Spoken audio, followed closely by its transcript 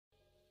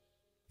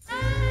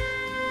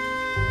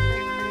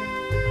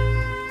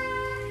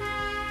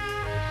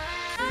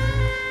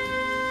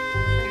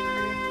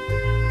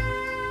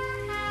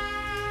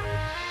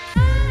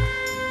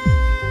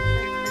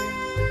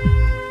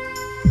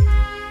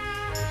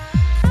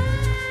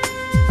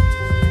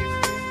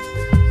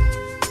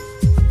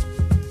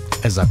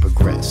As I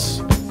progress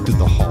through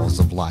the halls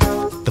of life,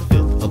 the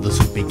filth of the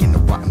zoo begin to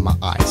rot in my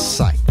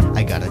eyesight.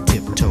 I gotta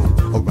tiptoe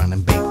around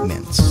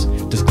embankments.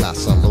 There's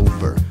glass all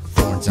over,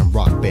 thorns and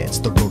rock beds.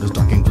 The road is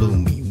dark and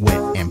gloomy,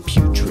 wet and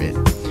putrid.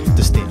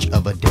 The stench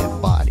of a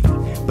dead body,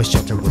 but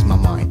shelter was my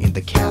mind in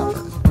the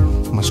cavern.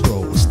 My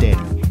stroll was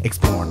steady,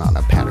 exploring on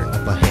a pattern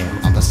up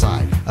ahead. On the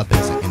side, a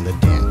peasant in the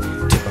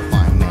den,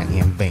 typifying man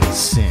in vain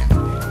sin.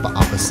 But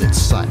opposite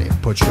sided,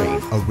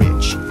 portrayed a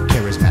rich,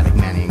 charismatic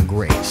man in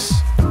grace.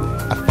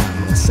 I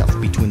find myself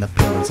between the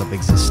pillars of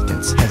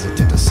existence,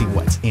 hesitant to see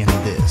what's in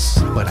this.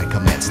 But I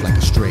commence like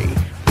a stray,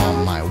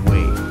 on my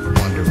way,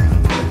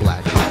 wandering the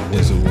black highway.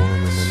 Is it warm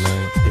in the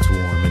night? It's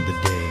warm in the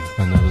day.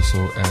 Another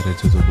soul added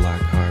to the black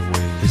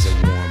highways. Is it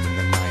warm in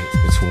the night?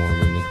 It's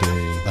warm in the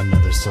day.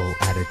 Another soul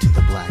added to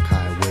the black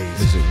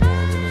highways. Is it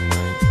warm in the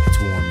night? It's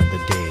warm in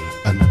the day.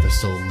 Another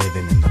soul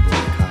living in the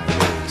black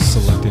highways.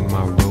 Selecting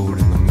my road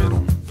in the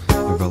middle,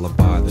 enveloped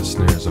by the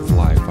snares of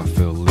life, I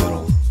feel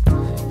little.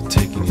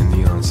 Taking in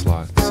the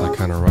onslaughts, I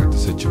counteract the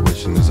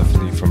situation as I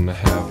flee from the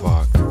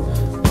havoc.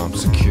 I'm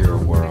secure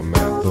where I'm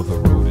at, though the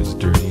road is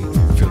dirty,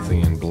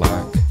 filthy and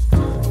black.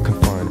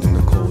 Confined in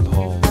the cold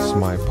halls,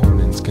 my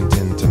opponents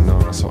contend to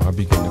gnaw, so I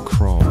begin to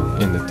crawl.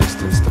 In the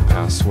distance, the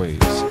path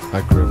sways.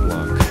 I grip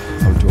lock,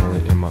 I'm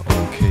dwelling in my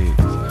own cave.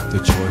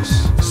 The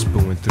choice,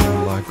 spewing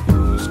through like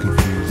ooze,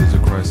 confused as a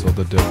Christ or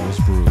the devil's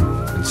brew.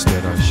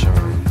 Instead I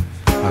shine,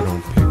 I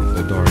don't pick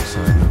the dark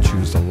side nor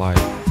choose the light.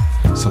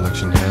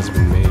 Selection has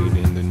been made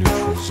in the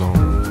neutral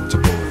zone. To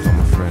both I'm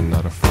a friend,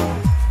 not a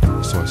foe.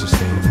 So I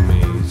sustain the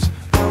maze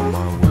on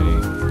my way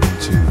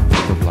into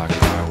the black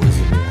highway. Is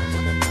it warm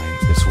in the night?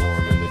 It's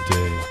warm in the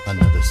day.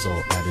 Another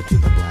soul added to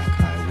the black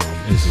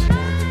highway. Is it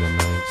warm in the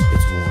night?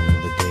 It's warm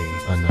in the day.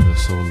 Another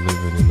soul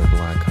living in the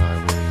black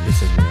highway.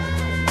 Is it warm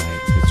in the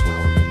night? It's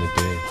warm in the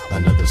day.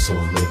 Another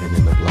soul living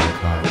in the black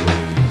highways.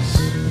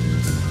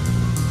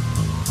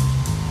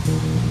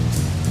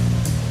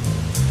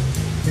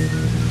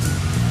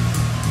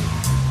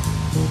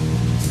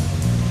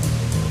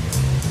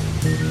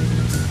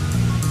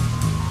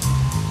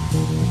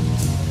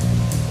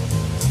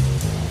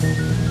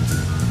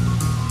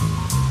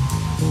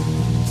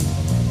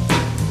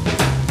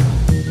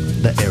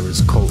 The air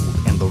is cold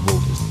and the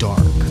road is dark.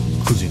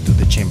 Cruising through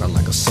the chamber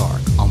like a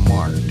sark, I'm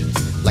marked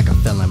like a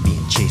felon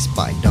being chased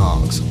by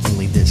dogs.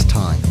 Only this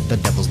time the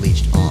devil's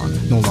leached on.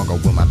 No longer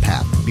will my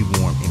path be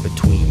warm in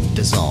between.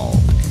 Dissolve,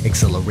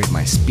 accelerate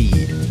my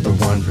speed. The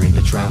wandering,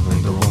 the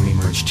traveling, the roaming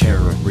merge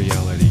terror.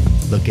 Reality,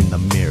 Look in the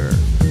mirror.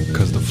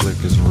 cause the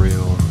flick is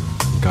real.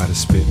 Gotta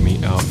spit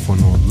me out for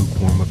no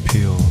lukewarm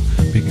appeal.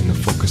 Begin to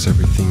focus,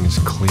 everything is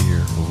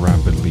clear.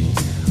 Rapidly,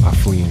 I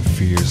flee in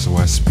fear, so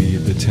I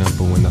speed the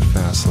tempo in the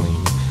fast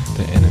lane.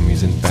 The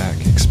enemy's in back,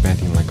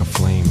 expanding like a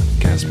flame,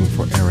 gasping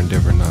for air,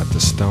 endeavor not to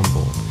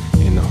stumble.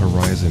 In the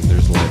horizon,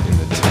 there's light in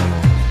the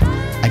tunnel.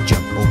 I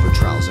jump over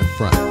trials in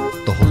front.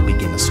 The holes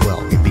begin to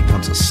swell, it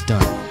becomes a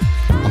stunt.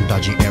 I'm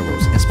dodging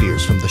arrows and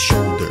spears from the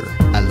shoulder.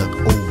 I look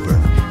over,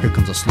 here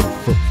comes a slow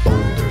foot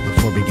boulder. The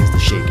floor begins to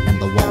shake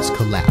and the walls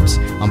collapse.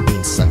 I'm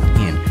being sucked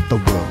in the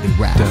worldly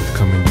wrath. Death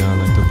coming down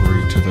like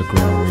debris to the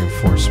ground.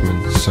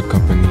 Reinforcements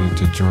accompanied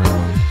to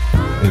drown.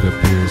 It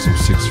appears I'm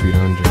 6 feet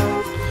under,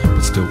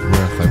 but still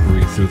breath I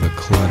breathe through the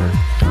clutter.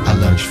 I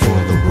lunge for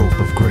the rope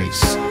of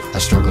grace. I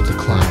struggle to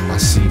climb, I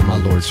see my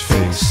Lord's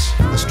face.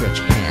 A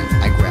stretched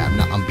hand I grab,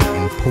 now I'm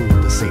being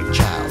pulled. The safe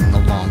child, no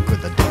longer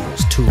the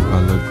devil's tool. I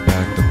look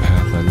back, the